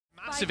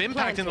massive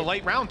impact in the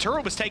late round.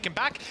 Turo was taken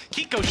back.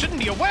 Kiko shouldn't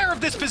be aware of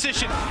this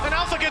position, and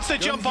Alpha gets the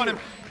jump on him.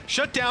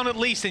 Shut down at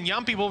least, and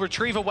Yumpy will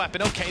retrieve a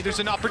weapon. Okay, there's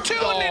an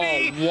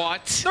opportunity. Oh,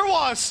 what?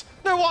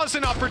 There was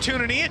an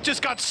opportunity. It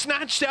just got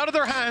snatched out of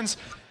their hands.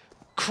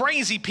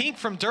 Crazy peek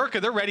from Durka.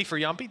 They're ready for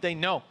Yumpy. They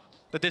know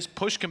that this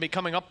push can be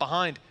coming up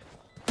behind.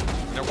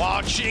 They're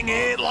watching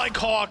it like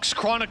hawks.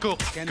 Chronicle,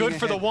 good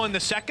for the one. The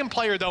second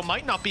player, though,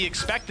 might not be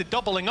expected.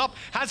 Doubling up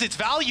has its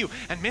value.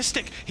 And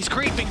Mistic, he's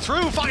creeping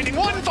through, finding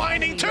one,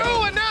 finding two,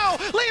 and now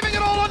leaving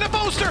it all on the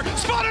Boaster.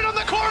 Spotted on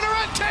the corner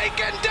and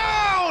taken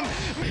down!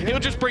 He'll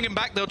just bring him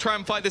back. They'll try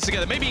and fight this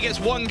together. Maybe he gets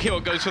one kill,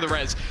 goes for the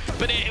res.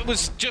 But it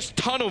was just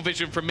tunnel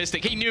vision from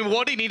Mistic. He knew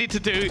what he needed to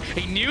do.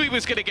 He knew he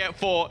was going to get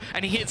fought,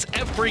 and he hits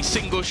every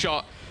single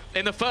shot.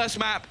 In the first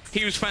map,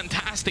 he was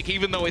fantastic,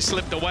 even though it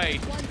slipped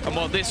away. And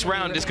while this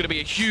round is going to be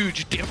a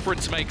huge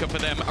difference maker for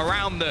them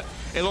around the,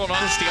 in all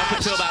honesty, up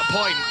until that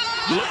point,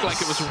 looked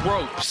like it was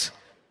ropes.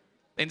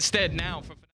 Instead, now for